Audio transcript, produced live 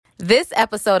This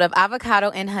episode of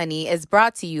Avocado and Honey is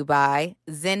brought to you by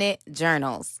Zenit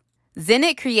Journals.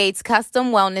 Zenit creates custom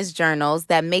wellness journals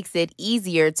that makes it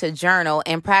easier to journal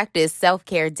and practice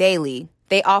self-care daily.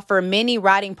 They offer many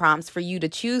writing prompts for you to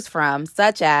choose from,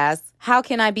 such as, how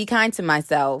can I be kind to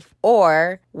myself?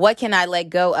 Or, what can I let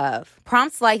go of?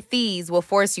 Prompts like these will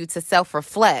force you to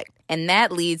self-reflect, and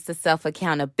that leads to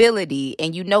self-accountability,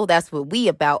 and you know that's what we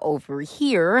about over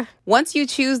here. Once you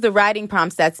choose the writing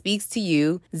prompts that speaks to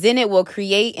you, Zenit will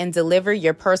create and deliver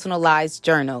your personalized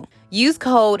journal. Use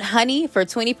code HONEY for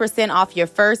 20% off your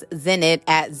first Zenit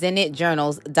at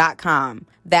zenitjournals.com.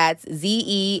 That's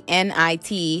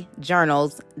ZENIT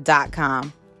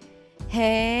journals.com.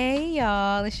 Hey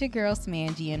y'all, it's your girl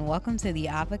Smangy, and welcome to the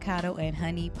Avocado and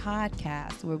Honey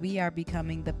podcast, where we are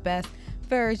becoming the best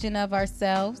version of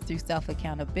ourselves through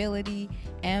self-accountability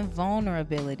and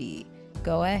vulnerability.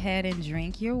 Go ahead and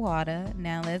drink your water.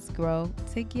 Now let's grow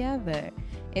together.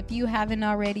 If you haven't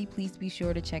already, please be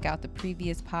sure to check out the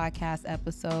previous podcast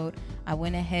episode. I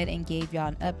went ahead and gave y'all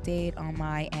an update on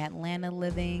my Atlanta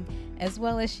living, as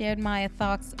well as shared my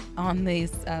thoughts on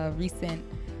this recent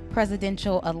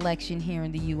presidential election here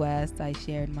in the U.S. I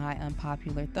shared my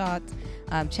unpopular thoughts.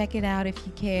 Check it out if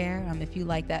you care. If you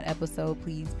like that episode,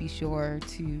 please be sure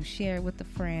to share with a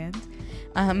friend.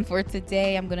 For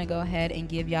today, I'm going to go ahead and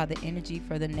give y'all the energy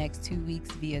for the next 2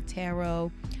 weeks via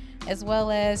tarot, as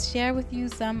well as share with you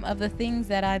some of the things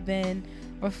that I've been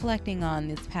reflecting on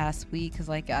this past week, because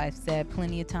like I've said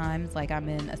plenty of times, like I'm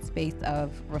in a space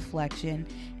of reflection,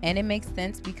 and it makes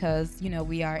sense because, you know,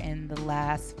 we are in the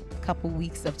last couple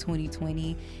weeks of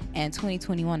 2020, and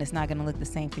 2021 is not going to look the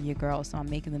same for your girl. So I'm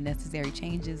making the necessary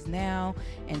changes now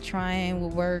and trying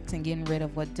what works and getting rid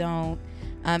of what don't.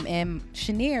 And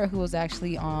Shanier, who was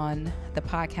actually on the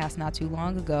podcast not too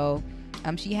long ago,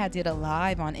 she did a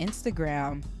live on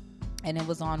Instagram, and it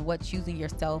was on what choosing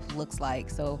yourself looks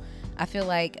like. So I feel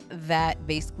like that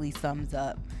basically sums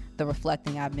up the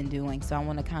reflecting I've been doing. So I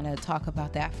want to kind of talk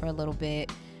about that for a little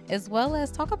bit, as well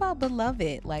as talk about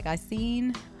Beloved. Like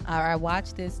I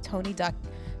watched this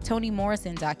Toni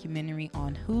Morrison documentary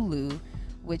on Hulu,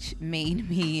 which made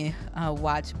me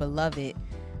watch Beloved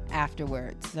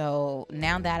afterwards. So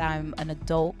now that I'm an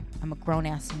adult, I'm a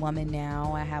grown-ass woman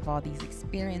now, I have all these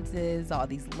experiences, all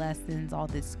these lessons, all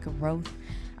this growth,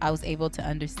 I was able to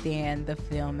understand the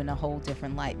film in a whole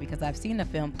different light, because I've seen the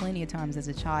film plenty of times as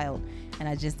a child, and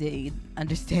I just didn't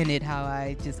understand it how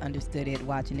I just understood it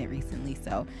watching it recently.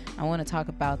 So I want to talk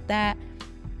about that.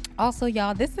 Also,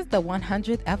 y'all, this is the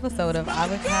 100th episode of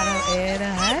Avocado and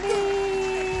Honey.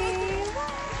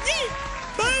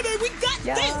 Baby, we got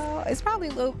Y'all, it's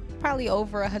probably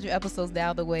over 100 episodes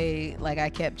now, the way like I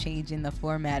kept changing the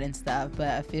format and stuff,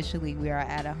 but officially we are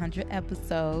at 100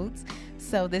 episodes.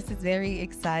 So this is very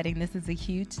exciting. This is a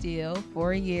huge deal.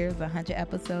 4 years, 100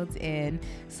 episodes in.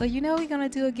 So you know we're gonna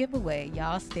do a giveaway.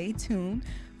 Y'all stay tuned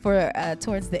for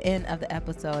towards the end of the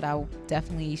episode. I'll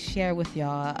definitely share with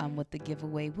y'all what the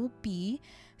giveaway will be.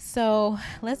 So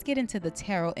let's get into the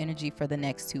tarot energy for the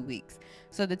next 2 weeks.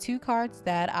 So the two cards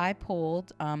that I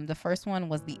pulled, the first one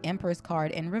was the Empress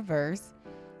card in reverse,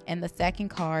 and the second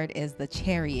card is the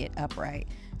Chariot upright.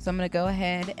 So I'm going to go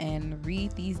ahead and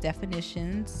read these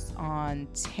definitions on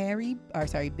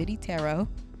Biddy Tarot.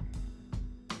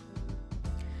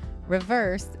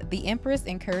 Reverse, the Empress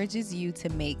encourages you to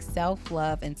make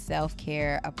self-love and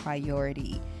self-care a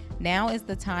priority. Now is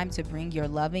the time to bring your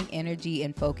loving energy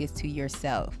and focus to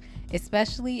yourself,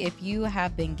 especially if you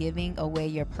have been giving away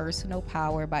your personal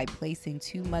power by placing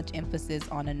too much emphasis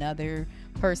on another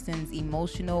person's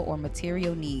emotional or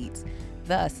material needs,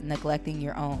 thus neglecting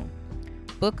your own.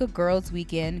 Book a girls'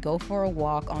 weekend, go for a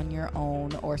walk on your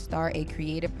own, or start a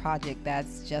creative project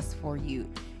that's just for you.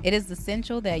 It is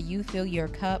essential that you fill your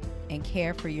cup and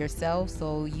care for yourself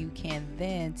so you can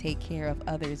then take care of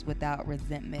others without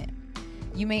resentment.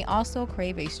 You may also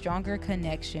crave a stronger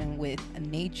connection with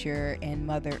nature and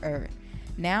Mother Earth.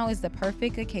 Now is the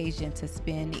perfect occasion to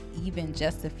spend even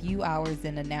just a few hours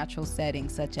in a natural setting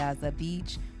such as a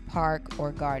beach, park,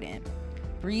 or garden.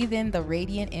 Breathe in the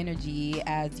radiant energy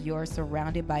as you're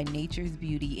surrounded by nature's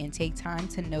beauty, and take time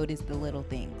to notice the little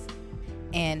things.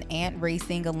 An ant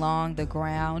racing along the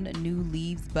ground, new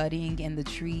leaves budding in the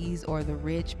trees, or the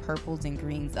rich purples and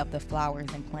greens of the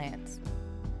flowers and plants.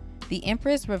 The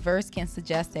Empress reverse can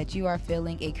suggest that you are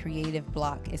feeling a creative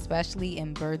block, especially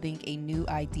in birthing a new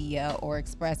idea or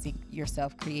expressing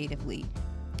yourself creatively.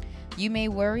 You may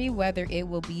worry whether it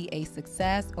will be a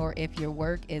success or if your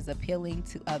work is appealing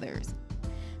to others.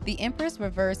 The Empress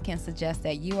reverse can suggest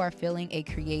that you are feeling a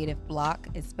creative block,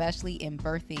 especially in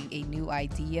birthing a new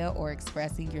idea or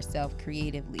expressing yourself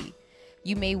creatively.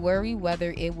 You may worry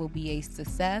whether it will be a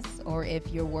success or if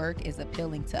your work is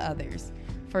appealing to others.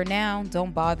 For now,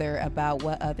 don't bother about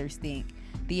what others think.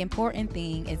 The important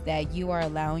thing is that you are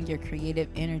allowing your creative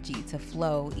energy to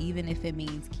flow, even if it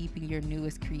means keeping your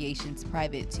newest creations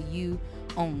private to you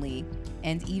only,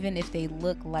 and even if they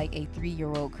look like a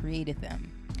 3-year-old created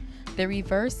them. The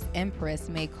reverse Empress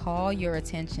may call your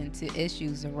attention to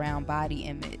issues around body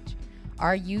image.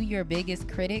 Are you your biggest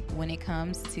critic when it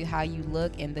comes to how you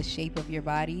look and the shape of your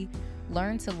body?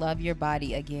 Learn to love your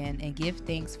body again and give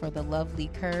thanks for the lovely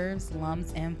curves,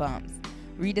 lumps, and bumps.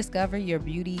 Rediscover your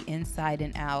beauty inside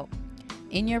and out.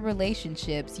 In your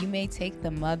relationships, you may take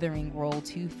the mothering role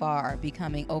too far,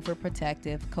 becoming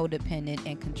overprotective, codependent,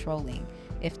 and controlling.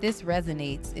 If this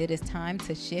resonates, it is time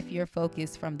to shift your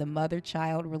focus from the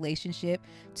mother-child relationship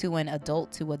to an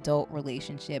adult-to-adult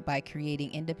relationship by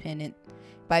creating independence,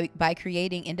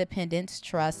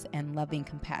 trust, and loving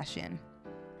compassion.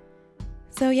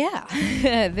 So yeah,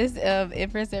 this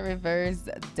Empress in Reverse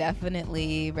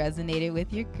definitely resonated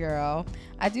with your girl.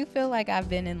 I do feel like I've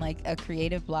been in like a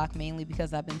creative block, mainly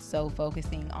because I've been so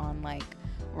focusing on like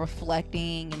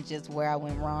reflecting and just where I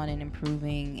went wrong and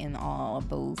improving and all of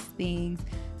those things.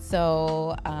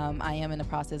 So I am in the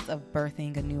process of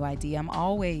birthing a new idea. I'm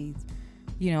always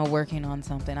working on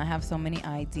something. I have so many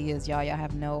ideas, y'all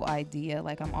have no idea.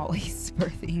 Like, I'm always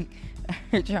birthing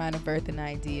or trying to birth an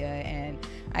idea, and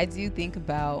I do think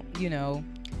about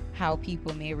how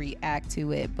people may react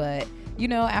to it. But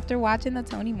after watching the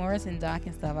Toni Morrison doc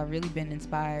and stuff, I've really been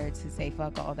inspired to say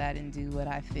fuck all that and do what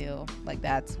I feel. Like,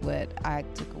 that's what I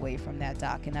took away from that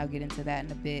doc, and I'll get into that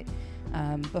in a bit.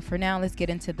 But for now, let's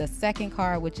get into the second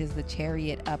card, which is the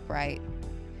Chariot upright.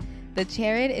 The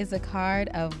Chariot is a card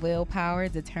of willpower,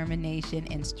 determination,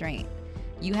 and strength.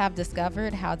 You have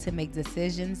discovered how to make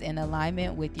decisions in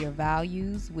alignment with your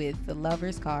values with the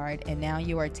Lover's card, and now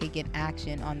you are taking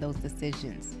action on those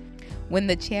decisions. When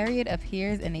the Chariot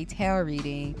appears in a tarot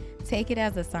reading, take it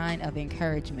as a sign of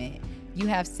encouragement. You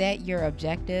have set your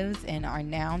objectives and are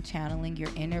now channeling your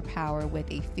inner power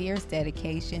with a fierce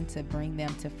dedication to bring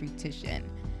them to fruition.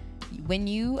 When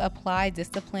you apply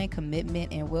discipline,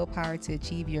 commitment, and willpower to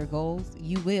achieve your goals,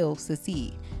 you will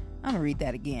succeed. I'm going to read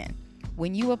that again.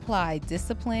 When you apply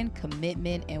discipline,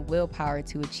 commitment, and willpower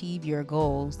to achieve your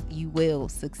goals, you will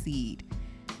succeed.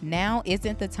 Now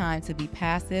isn't the time to be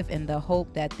passive in the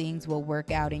hope that things will work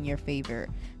out in your favor.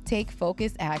 Take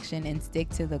focused action and stick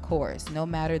to the course, no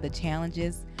matter the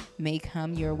challenges may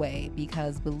come your way,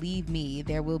 because believe me,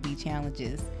 there will be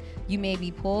challenges. You may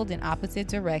be pulled in opposite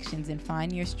directions and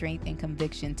find your strength and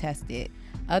conviction tested.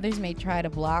 Others may try to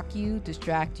block you,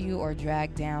 distract you, or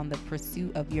drag down the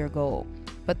pursuit of your goal.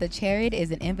 But the Chariot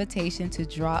is an invitation to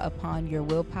draw upon your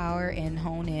willpower and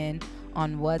hone in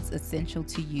on what's essential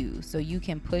to you so you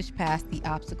can push past the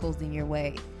obstacles in your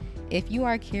way. If you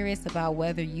are curious about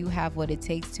whether you have what it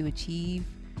takes to achieve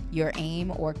your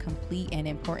aim or complete an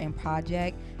important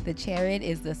project, the Chariot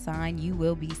is the sign you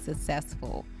will be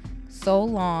successful, so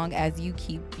long as you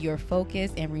keep your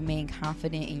focus and remain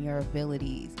confident in your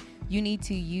abilities. You need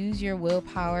to use your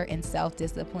willpower and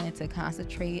self-discipline to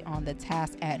concentrate on the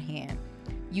task at hand.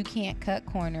 You can't cut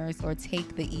corners or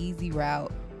take the easy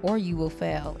route, or you will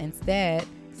fail. Instead,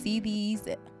 see this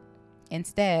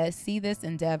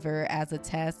endeavor as a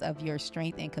test of your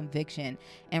strength and conviction,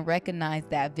 and recognize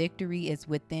that victory is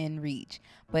within reach,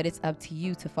 but it's up to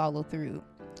you to follow through.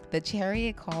 The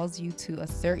Chariot calls you to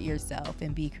assert yourself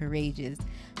and be courageous.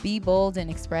 Be bold in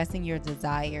expressing your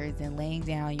desires and laying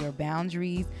down your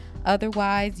boundaries.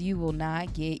 Otherwise, you will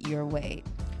not get your way.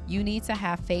 You need to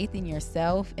have faith in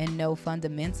yourself and know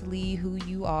fundamentally who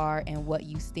you are and what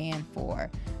you stand for,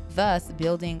 thus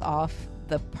building off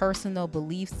the personal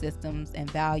belief systems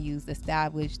and values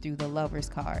established through the Lover's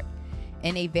card.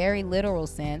 In a very literal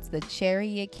sense, the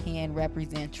Chariot can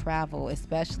represent travel,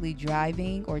 especially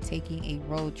driving or taking a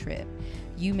road trip.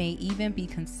 You may even be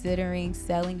considering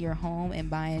selling your home and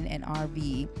buying an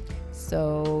RV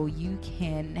so you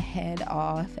can head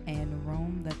off and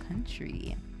roam the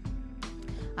country.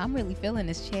 I'm really feeling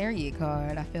this Chariot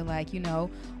card. I feel like,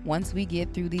 once we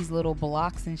get through these little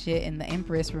blocks and shit in the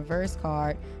Empress Reverse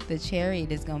card, the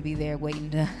Chariot is going to be there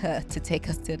waiting to take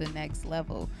us to the next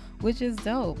level, which is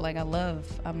dope. Like,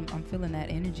 I'm feeling that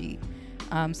energy.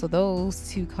 So those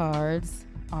two cards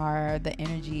are the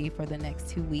energy for the next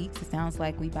 2 weeks. It sounds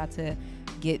like we about to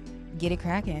get it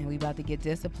cracking. We about to get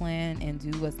disciplined and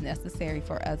do what's necessary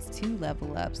for us to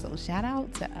level up. So shout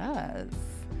out to us.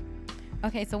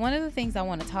 Okay, so one of the things I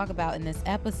want to talk about in this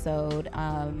episode,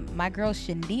 my girl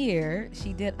Shanier,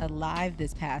 she did a live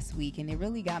this past week, and it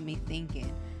really got me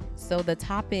thinking. So the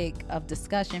topic of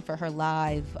discussion for her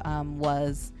live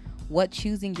was, what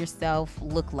choosing yourself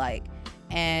look like.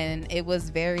 And it was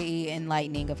very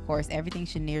enlightening. Of course, everything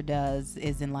Shanir does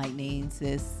is enlightening,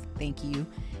 sis. Thank you.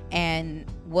 And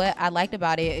what I liked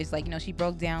about it is, like, she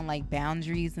broke down like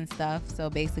boundaries and stuff. So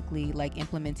basically, like,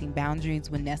 implementing boundaries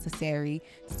when necessary,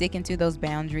 sticking to those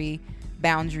boundaries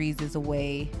is a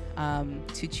way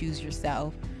to choose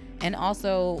yourself. And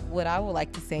also, what I would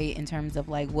like to say in terms of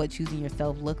like what choosing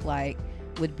yourself look like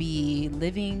would be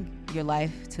living your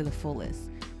life to the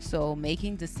fullest. So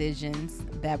making decisions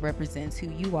that represents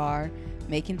who you are,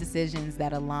 making decisions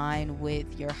that align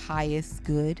with your highest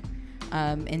good,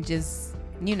 and just,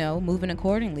 moving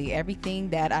accordingly. Everything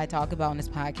that I talk about in this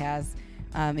podcast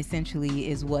essentially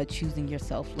is what choosing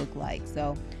yourself look like.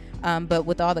 So, but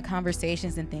with all the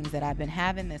conversations and things that I've been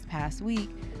having this past week,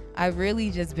 I've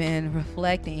really just been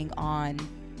reflecting on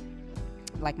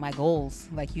like my goals.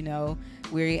 Like,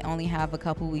 we only have a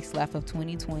couple weeks left of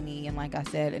 2020, and like I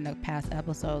said in the past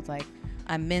episodes, like,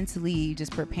 I'm mentally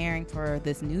just preparing for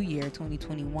this new year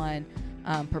 2021,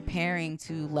 preparing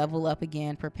to level up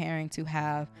again, preparing to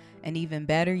have an even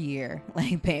better year,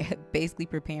 like basically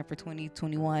preparing for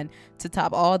 2021 to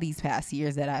top all these past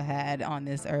years that I've had on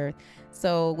this earth.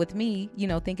 So with me,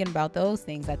 thinking about those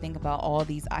things, I think about all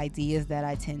these ideas that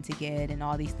I tend to get and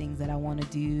all these things that I want to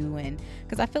do. And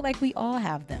because I feel like we all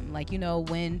have them, like,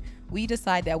 when we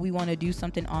decide that we want to do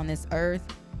something on this earth,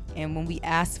 and when we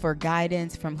ask for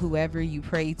guidance from whoever you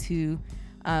pray to,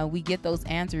 we get those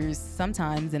answers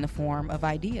sometimes in the form of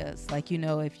ideas. Like,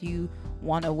 if you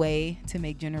want a way to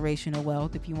make generational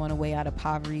wealth, if you want a way out of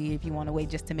poverty, if you want a way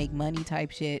just to make money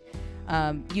type shit,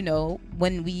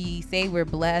 when we say we're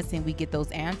blessed and we get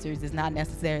those answers, it's not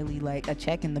necessarily like a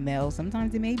check in the mail.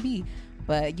 Sometimes it may be,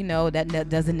 but that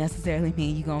doesn't necessarily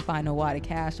mean you're gonna find a wad of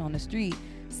cash on the street.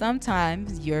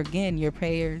 Sometimes your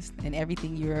prayers and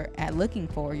everything you're looking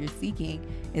for, you're seeking,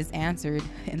 is answered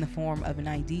in the form of an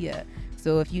idea.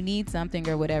 So if you need something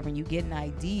or whatever, and you get an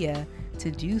idea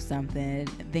to do something,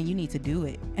 then you need to do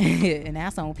it. And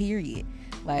that's on period.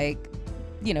 Like,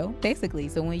 basically.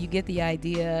 So when you get the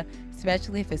idea,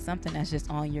 especially if it's something that's just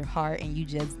on your heart and you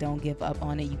just don't give up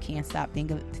on it, you can't stop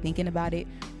thinking about it,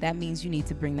 that means you need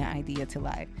to bring that idea to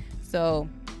life. So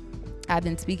I've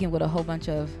been speaking with a whole bunch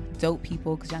of dope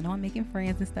people, because y'all know I'm making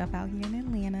friends and stuff out here in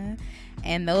Atlanta,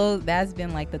 and that's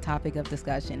been like the topic of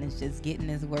discussion, is just getting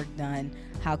this work done.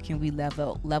 How can we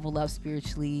level up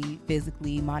spiritually,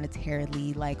 physically,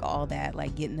 monetarily, like all that,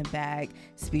 like getting the bag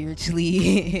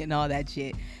spiritually and all that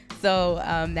shit. So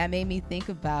that made me think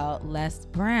about Les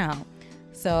Brown.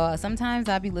 So sometimes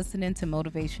I'll be listening to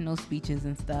motivational speeches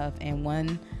and stuff, and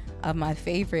one of my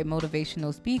favorite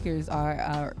motivational speakers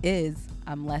is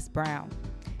Les Brown.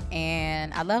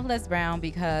 And I love Les Brown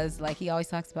because, like, he always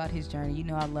talks about his journey.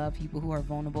 I love people who are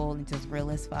vulnerable and just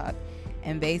real as fuck.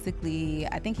 And basically,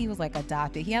 I think he was like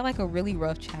adopted. He had like a really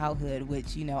rough childhood,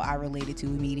 which, I related to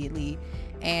immediately.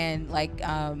 And like,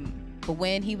 but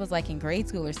when he was like in grade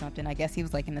school or something, I guess he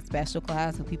was like in a special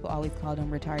class, so people always called him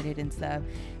retarded and stuff.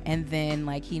 And then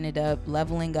like he ended up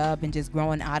leveling up and just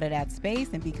growing out of that space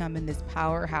and becoming this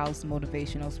powerhouse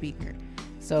motivational speaker.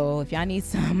 So if y'all need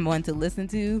someone to listen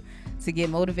to get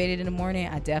motivated in the morning,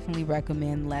 I definitely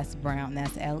recommend Les Brown.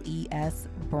 That's Les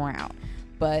Brown.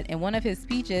 But in one of his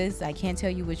speeches, I can't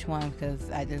tell you which one because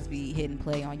I just be hitting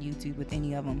play on YouTube with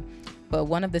any of them. But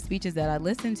one of the speeches that I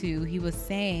listened to, he was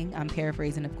saying, I'm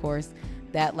paraphrasing, of course,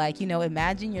 that like,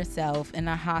 imagine yourself in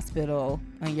a hospital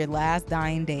on your last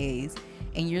dying days,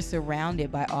 and you're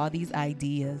surrounded by all these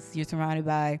ideas. You're surrounded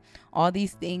by all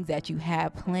these things that you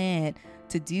had planned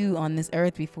to do on this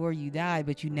earth before you died,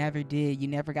 but you never did. You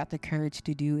never got the courage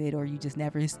to do it, or you just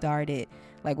never started.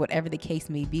 Like, whatever the case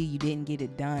may be, you didn't get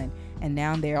it done. And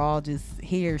now they're all just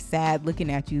here sad looking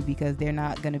at you because they're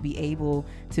not going to be able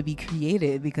to be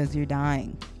created because you're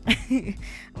dying.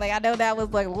 Like, I know that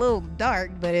was like a little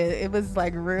dark, but it was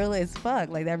like real as fuck.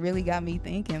 Like, that really got me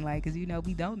thinking, like, because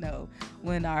we don't know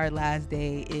when our last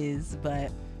day is, but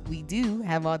we do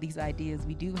have all these ideas.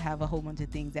 We do have a whole bunch of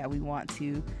things that we want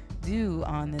to do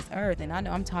on this earth. And I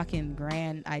know I'm talking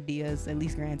grand ideas, at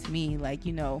least grand to me, like,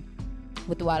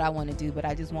 with what I want to do. But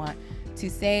I just want to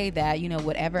say that,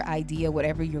 whatever idea,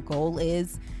 whatever your goal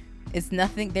is, there's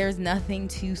nothing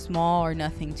too small or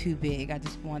nothing too big. I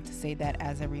just want to say that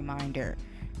as a reminder.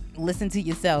 Listen to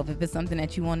yourself. If it's something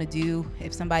that you want to do,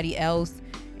 if somebody else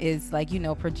is like,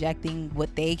 projecting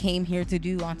what they came here to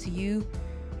do onto you,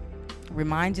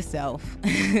 remind yourself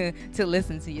to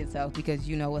listen to yourself, because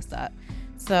you know what's up.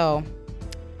 So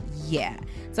Yeah.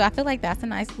 So I feel like that's a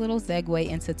nice little segue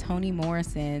into Toni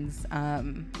Morrison's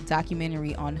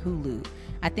documentary on Hulu.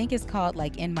 I think it's called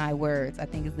like In My Words, I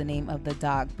think is the name of the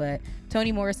doc, but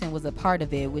Toni Morrison was a part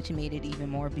of it, which made it even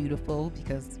more beautiful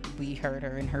because we heard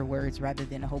her in her words rather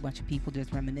than a whole bunch of people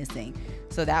just reminiscing.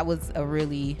 So that was a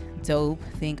really dope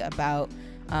thing about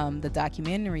the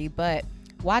documentary. But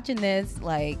watching this,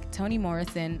 like Toni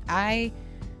Morrison, I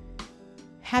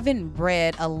haven't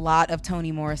read a lot of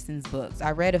Toni Morrison's books.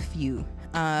 I read a few.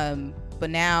 But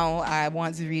now I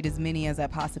want to read as many as I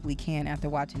possibly can after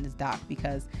watching this doc,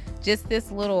 because just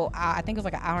this little, I think it was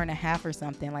like an hour and a half or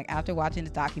something. Like after watching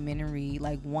this documentary,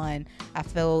 like one, I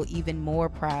feel even more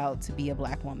proud to be a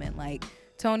Black woman. Like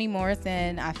Toni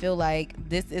Morrison, I feel like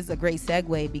this is a great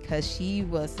segue because she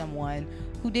was someone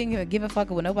who didn't give a fuck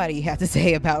what nobody had to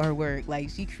say about her work. Like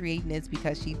she created this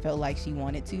because she felt like she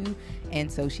wanted to,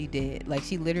 and so she did. Like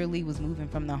she literally was moving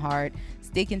from the heart,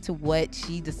 sticking to what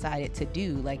she decided to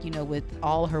do. Like, you know, with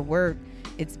all her work,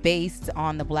 it's based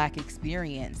on the Black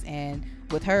experience, and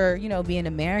with her, you know, being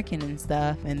American and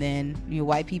stuff, and then, you know,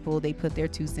 white people, they put their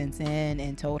 2 cents in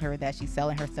and told her that she's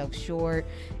selling herself short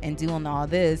and doing all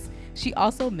this. She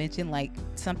also mentioned like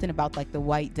something about like the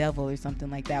white devil or something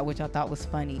like that, which I thought was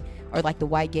funny. Or like the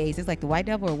white gaze. It's like the white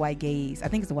devil or white gaze. I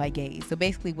think it's the white gaze. So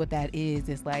basically what that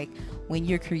is like when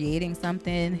you're creating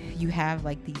something, you have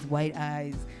like these white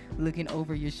eyes looking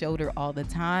over your shoulder all the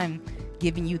time,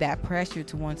 giving you that pressure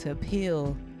to want to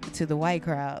appeal to the white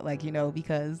crowd, like, you know,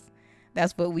 because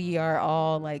that's what we are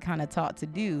all like kind of taught to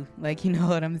do, like, you know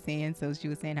what I'm saying? So she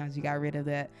was saying how she got rid of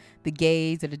that, the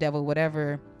gaze or the devil,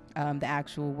 whatever the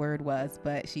actual word was,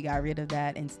 but she got rid of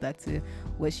that and stuck to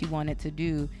what she wanted to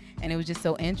do. And it was just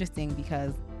so interesting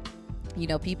because, you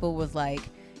know, people was like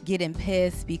getting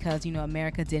pissed because, you know,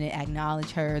 America didn't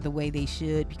acknowledge her the way they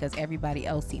should, because everybody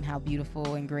else seen how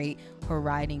beautiful and great her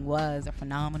writing was, or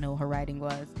phenomenal her writing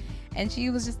was. And she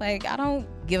was just like, I don't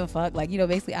give a fuck. Like, you know,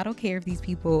 basically, I don't care if these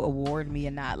people award me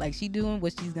or not. Like, she doing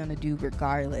what she's gonna do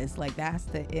regardless. Like, that's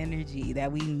the energy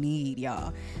that we need,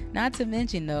 y'all. Not to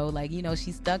mention, though, like, you know,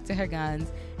 she stuck to her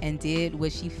guns and did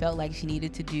what she felt like she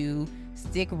needed to do,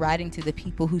 stick writing to the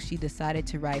people who she decided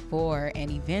to write for,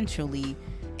 and eventually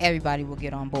everybody will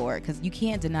get on board, because you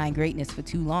can't deny greatness for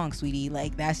too long, sweetie.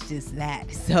 Like, that's just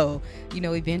that. So, you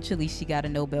know, eventually she got a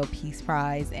Nobel Peace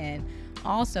Prize. And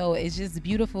also it's just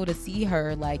beautiful to see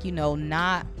her, like, you know,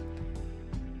 not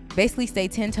basically stay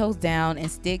 10 toes down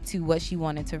and stick to what she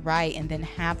wanted to write, and then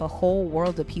have a whole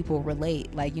world of people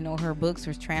relate. Like, you know, her books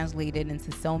was translated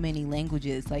into so many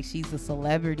languages. Like, she's a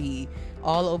celebrity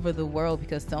all over the world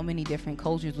because so many different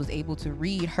cultures was able to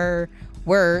read her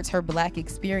words, her Black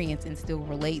experience, and still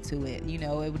relate to it. You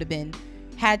know, it would have been,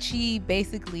 had she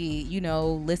basically, you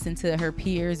know, listened to her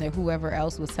peers or whoever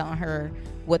else was telling her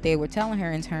what they were telling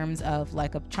her in terms of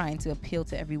like trying to appeal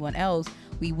to everyone else,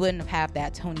 we wouldn't have had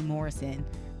that Toni Morrison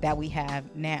that we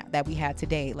have now, that we had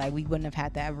today. Like, we wouldn't have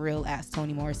had that real ass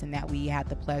Toni Morrison that we had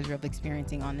the pleasure of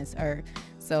experiencing on this earth.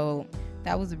 So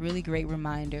that was a really great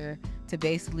reminder to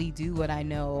basically do what I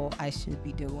know I should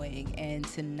be doing, and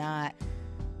to not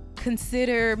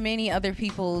consider many other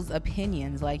people's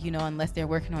opinions. Like, you know, unless they're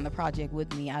working on the project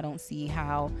with me, I don't see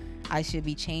how I should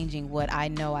be changing what I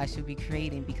know I should be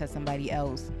creating because somebody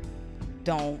else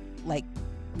don't like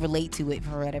relate to it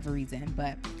for whatever reason.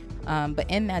 But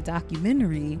in that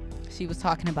documentary, she was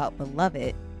talking about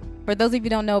Beloved. For those of you who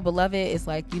don't know, Beloved is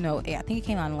like, you know, I think it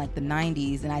came out in like the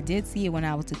 90s, and I did see it when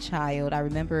I was a child. I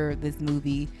remember this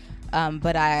movie,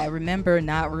 but I remember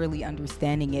not really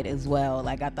understanding it as well.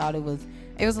 Like, I thought it was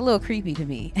a little creepy to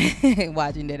me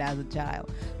watching it as a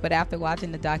child. But after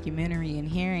watching the documentary and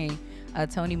hearing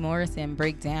Toni Morrison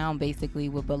break down basically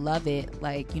with Beloved,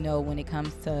 like, you know, when it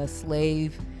comes to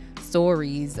slave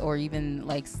stories, or even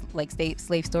like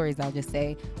slave stories, I'll just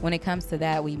say, when it comes to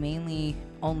that, we mainly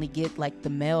only get like the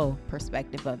male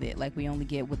perspective of it. Like, we only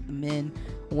get what the men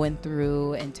went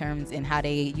through in terms and how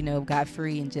they, you know, got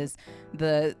free, and just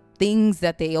the things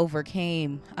that they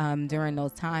overcame during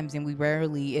those times. And we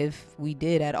rarely, if we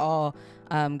did at all,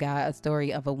 got a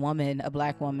story of a woman, a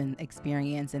Black woman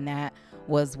experience, and that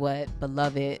was what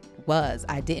Beloved was.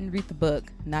 I didn't read the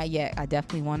book, not yet. I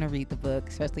definitely want to read the book,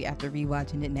 especially after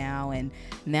rewatching it now, and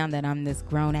now that I'm this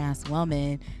grown-ass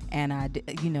woman and I,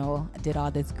 you know, did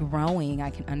all this growing, I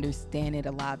can understand it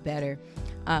a lot better.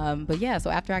 But yeah,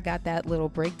 so after I got that little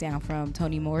breakdown from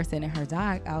Toni Morrison and her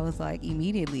doc, I was like,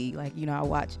 immediately, like, you know, I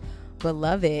watched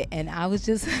Beloved, and I was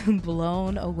just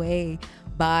blown away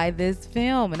by this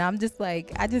film. And I'm just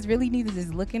like, I just really need to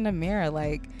just look in the mirror.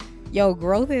 Like, Yo,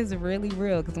 growth is really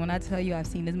real, because when I tell you I've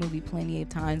seen this movie plenty of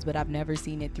times, but I've never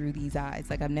seen it through these eyes.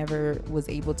 Like, I've never was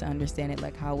able to understand it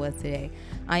like how it was today.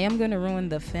 I am going to ruin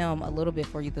the film a little bit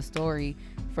for you, the story,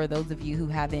 for those of you who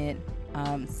haven't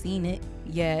seen it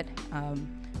yet.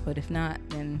 But if not,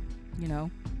 then, you know,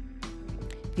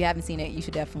 if you haven't seen it, you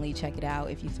should definitely check it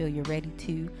out if you feel you're ready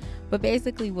to. But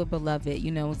basically with Beloved,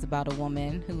 you know, it's about a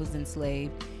woman who was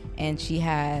enslaved, and she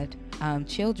had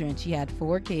children. She had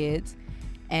 4 kids,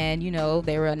 and, you know,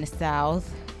 they were in the South,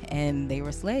 and they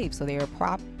were slaves. So they were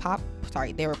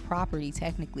they were property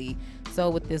technically. So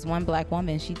with this one black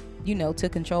woman, she, you know,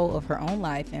 took control of her own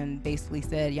life and basically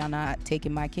said, y'all not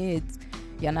taking my kids.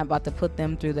 Y'all not about to put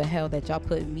them through the hell that y'all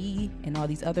put me and all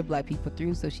these other black people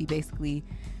through. So she basically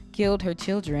killed her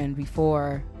children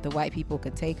before the white people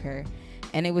could take her.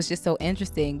 And it was just so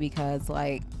interesting because,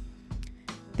 like,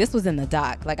 this was in the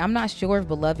doc. Like, I'm not sure if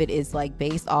Beloved is, like,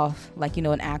 based off, like, you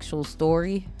know, an actual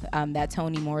story that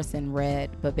Toni Morrison read.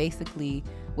 But basically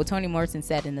what Toni Morrison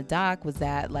said in the doc was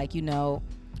that, like, you know,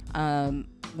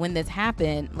 when this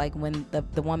happened, like when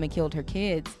the woman killed her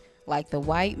kids, like the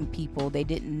white people, they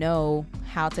didn't know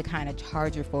how to kind of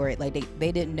charge her for it. Like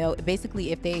they didn't know,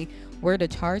 basically, if they were to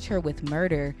charge her with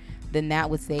murder, then that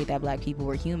would say that black people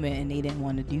were human, and they didn't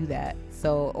want to do that.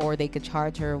 So, or they could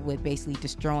charge her with basically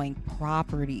destroying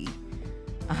property.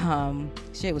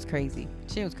 Shit was crazy.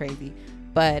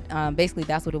 But basically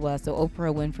that's what it was. So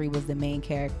Oprah Winfrey was the main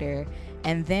character.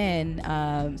 And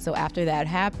then, so after that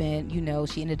happened, you know,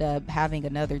 she ended up having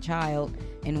another child,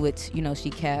 in which, you know, she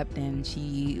kept, and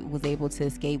she was able to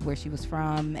escape where she was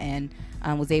from, and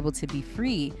was able to be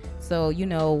free. So, you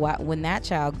know, when that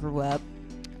child grew up,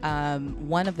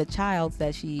 one of the childs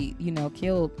that she, you know,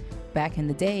 killed back in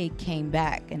the day came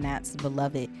back, and that's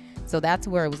Beloved. So that's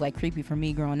where it was, like, creepy for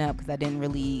me growing up, because I didn't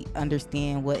really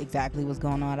understand what exactly was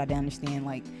going on. I didn't understand,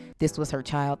 like, this was her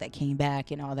child that came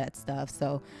back and all that stuff.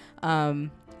 So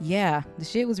yeah, the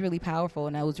shit was really powerful,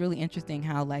 and it was really interesting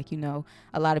how, like, you know,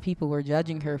 a lot of people were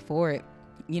judging her for it.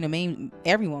 You know,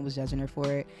 everyone was judging her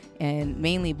for it, and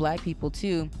mainly black people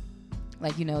too.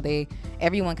 Like, you know,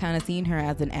 everyone kind of seen her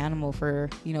as an animal for,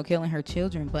 you know, killing her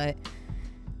children. But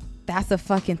that's a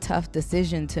fucking tough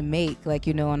decision to make, like,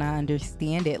 you know, and I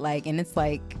understand it. Like, and it's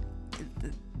like,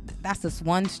 that's this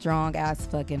one strong ass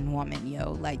fucking woman,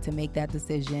 yo, like, to make that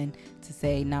decision to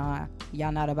say, nah,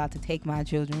 y'all not about to take my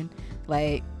children.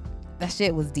 Like, that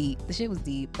shit was deep.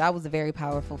 That was a very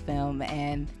powerful film.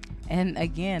 And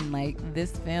again, like,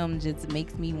 this film just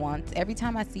makes me want, every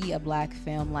time I see a black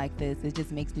film like this, it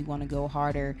just makes me want to go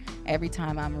harder. Every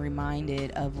time I'm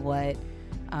reminded of what,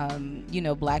 you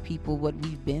know, black people, what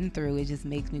we've been through, it just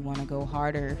makes me want to go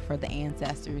harder for the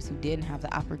ancestors who didn't have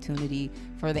the opportunity,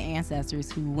 for the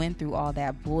ancestors who went through all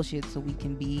that bullshit so we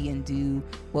can be and do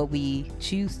what we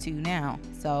choose to now.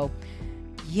 So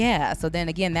yeah, so then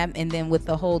again, that, and then with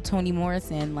the whole Toni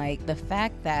Morrison, like, the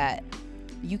fact that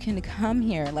you can come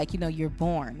here, like, you know, you're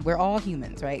born, we're all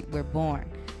humans, right? We're born,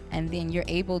 and then you're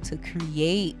able to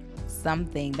create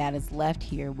something that is left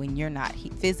here when you're not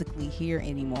physically here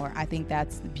anymore. I think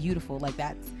that's beautiful. Like,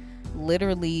 that's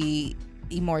literally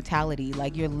immortality.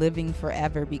 Like, you're living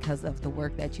forever because of the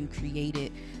work that you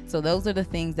created. So those are the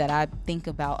things that I think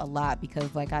about a lot,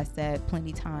 because, like I said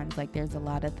plenty times, like, there's a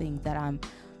lot of things that I'm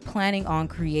planning on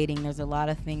creating. There's a lot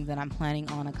of things that I'm planning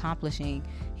on accomplishing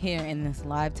here in this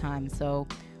lifetime. So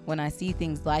when I see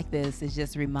things like this, it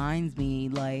just reminds me,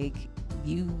 like,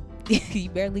 you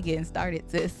barely getting started,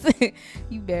 sis.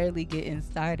 You barely getting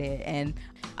started. And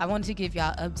I wanted to give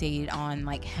y'all an update on,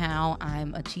 like, how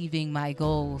I'm achieving my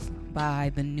goals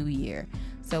by the new year.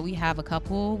 So we have a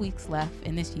couple weeks left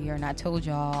in this year, and I told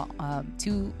y'all I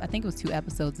think it was 2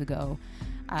 episodes ago,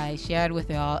 I shared with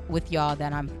y'all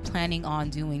that I'm planning on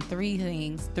doing 3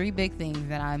 big things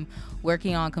that I'm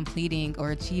working on completing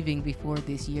or achieving before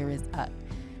this year is up.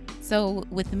 So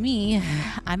with me,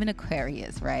 I'm an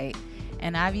Aquarius, right?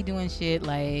 And I be doing shit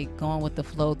like going with the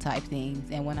flow type things.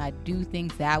 And when I do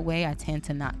things that way, I tend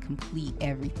to not complete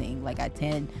everything. Like, I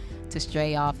tend to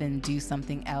stray off and do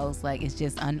something else. Like, it's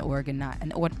just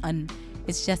unorganized.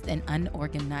 It's just an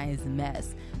unorganized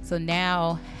mess. So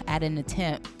now, at an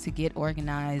attempt to get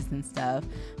organized and stuff,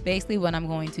 basically what I'm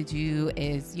going to do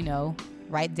is, you know,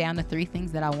 write down the 3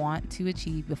 things that I want to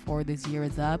achieve before this year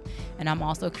is up. And I'm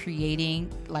also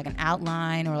creating, like, an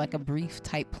outline or, like, a brief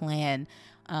type plan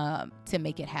to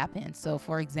make it happen. So,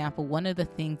 for example, one of the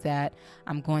things that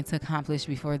I'm going to accomplish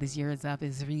before this year is up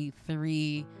is read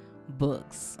 3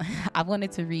 books. I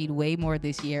wanted to read way more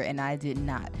this year, and I did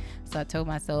not. So I told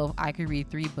myself I could read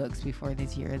 3 books before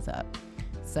this year is up.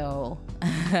 So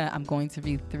I'm going to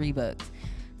read 3 books.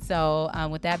 So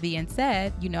with that being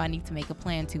said, I need to make a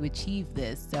plan to achieve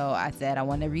this. So I said I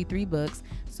want to read 3 books.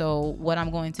 So what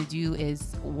I'm going to do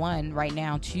is, one, right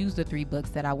now, choose the 3 books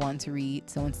that I want to read.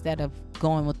 So instead of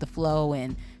going with the flow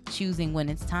and choosing when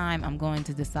it's time, I'm going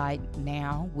to decide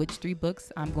now which 3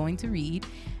 books I'm going to read.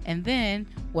 And then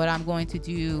what I'm going to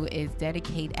do is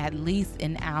dedicate at least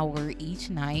an hour each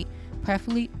night,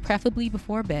 preferably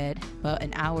before bed, but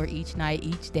an hour each night,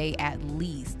 each day, at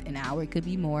least an hour. It could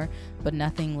be more, but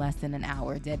nothing less than an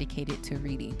hour dedicated to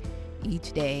reading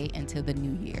each day until the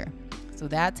new year. So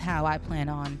that's how I plan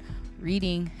on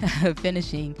reading,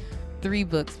 finishing 3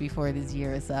 books before this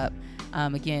year is up.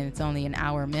 Again, it's only an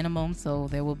hour minimum, so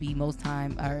there will be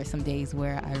some days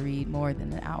where I read more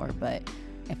than an hour, but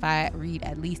if I read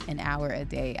at least an hour a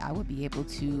day, I would be able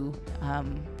to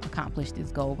accomplish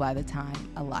this goal by the time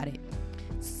allotted.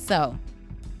 So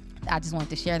I just wanted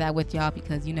to share that with y'all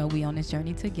because, we on this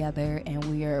journey together and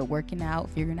we are working out,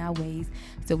 figuring out ways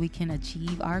so we can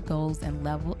achieve our goals and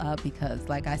level up because,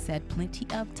 like I said, plenty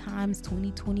of times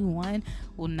 2021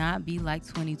 will not be like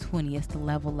 2020. It's to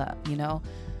level up,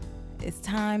 It's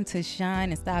time to shine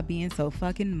and stop being so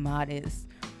fucking modest.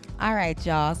 All right,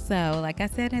 y'all. So like I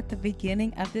said at the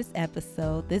beginning of this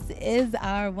episode, this is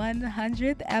our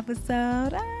 100th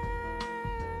episode.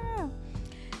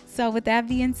 So with that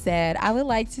being said, I would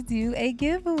like to do a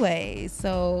giveaway.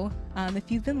 So if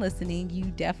you've been listening, you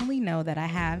definitely know that I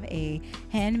have a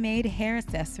handmade hair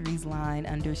accessories line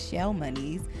under Shell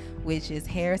Monies, which is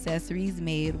hair accessories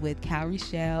made with cowrie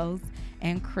shells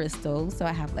and crystals. So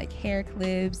I have like hair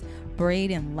clips,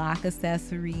 braid and lock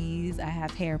accessories. I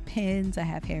have hair pins. I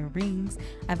have hair rings.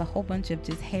 I have a whole bunch of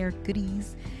just hair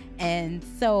goodies. And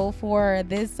so for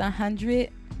this 100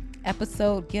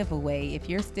 episode giveaway, if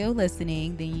you're still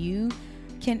listening, then you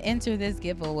can enter this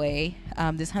giveaway,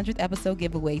 this 100th episode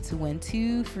giveaway, to win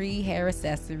 2 free hair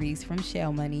accessories from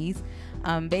Shell Monies.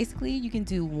 Basically, you can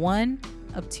do one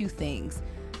of 2 things.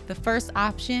 The first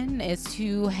option is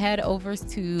to head over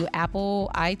to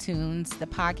Apple iTunes, the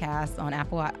podcast on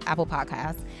Apple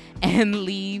Podcasts, and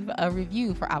leave a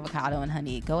review for Avocado and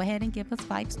Honey. Go ahead and give us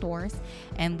 5 stars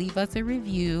and leave us a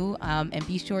review, and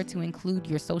be sure to include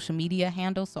your social media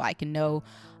handle so I can know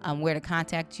where to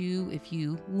contact you if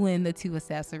you win the 2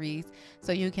 accessories.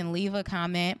 So you can leave a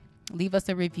comment, leave us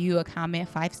a review, a comment,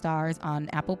 5 stars on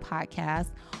Apple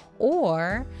Podcasts,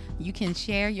 or you can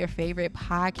share your favorite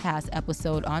podcast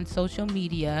episode on social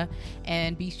media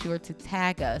and be sure to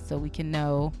tag us so we can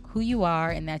know who you are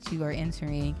and that you are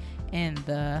entering in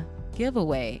the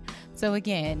giveaway. So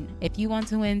again, if you want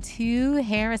to win 2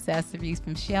 hair accessories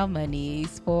from Shell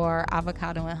Monies for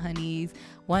Avocado and Honey's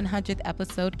 100th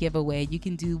episode giveaway, you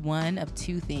can do one of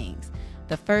 2 things.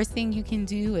 The first thing you can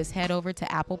do is head over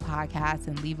to Apple Podcasts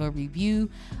and leave a review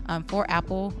for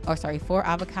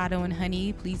Avocado and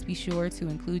Honey. Please be sure to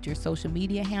include your social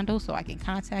media handle so I can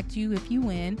contact you if you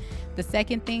win. The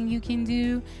second thing you can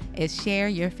do is share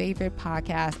your favorite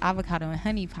podcast, Avocado and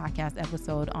Honey podcast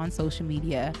episode, on social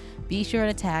media. Be sure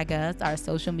to tag us. Our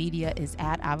social media is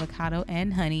at Avocado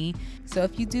and Honey. So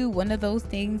if you do one of those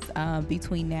things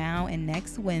between now and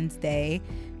next Wednesday,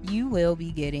 you will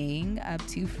be getting up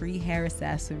to free hair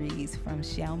accessories from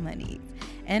Shell Monies.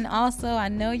 And also, I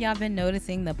know y'all been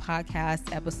noticing the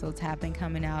podcast episodes have been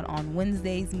coming out on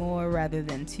Wednesdays more rather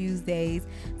than Tuesdays.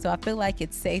 So I feel like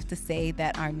it's safe to say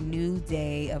that our new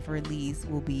day of release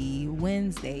will be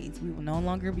Wednesdays. We will no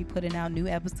longer be putting out new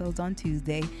episodes on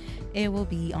Tuesday. It will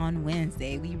be on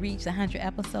Wednesday. We reached 100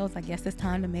 episodes. I guess it's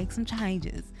time to make some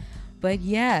changes. But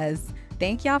yes,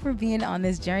 thank y'all for being on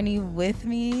this journey with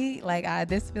me.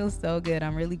 This feels so good.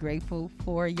 I'm really grateful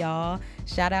for y'all.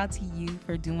 Shout out to you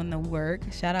for doing the work.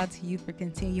 Shout out to you for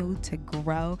continuing to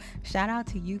grow. Shout out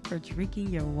to you for drinking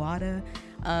your water.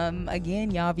 Again,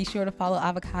 y'all, be sure to follow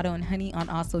Avocado and Honey on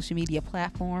all social media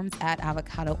platforms at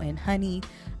Avocado and Honey.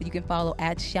 You can follow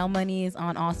at Shell Monies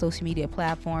on all social media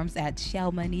platforms at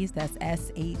Shell Monies. That's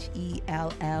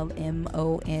SHELLMONIES.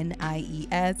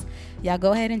 Y'all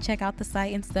go ahead and check out the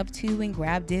site and stuff too and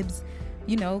grab dibs,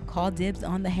 call dibs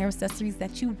on the hair accessories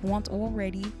that you want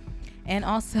already. And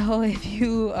also, if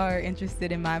you are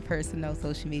interested in my personal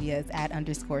social media, it's at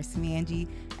 _Smangie,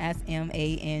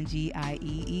 SMANGIEE.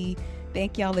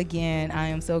 Thank y'all again. I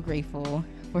am so grateful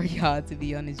for y'all to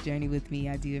be on this journey with me.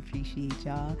 I do appreciate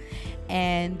y'all.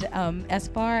 And as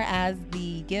far as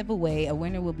the giveaway, a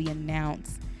winner will be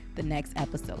announced the next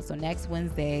episode. So next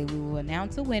Wednesday, we will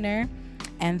announce a winner.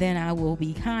 And then I will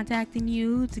be contacting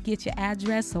you to get your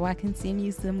address so I can send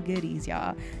you some goodies,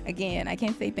 y'all. Again, I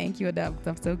can't say thank you enough because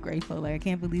I'm so grateful. Like, I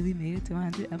can't believe we made it to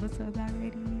 100 episodes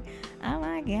already. Oh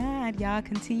my God, y'all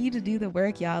continue to do the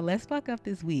work, y'all. Let's fuck up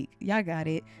this week. Y'all got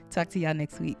it. Talk to y'all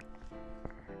next week.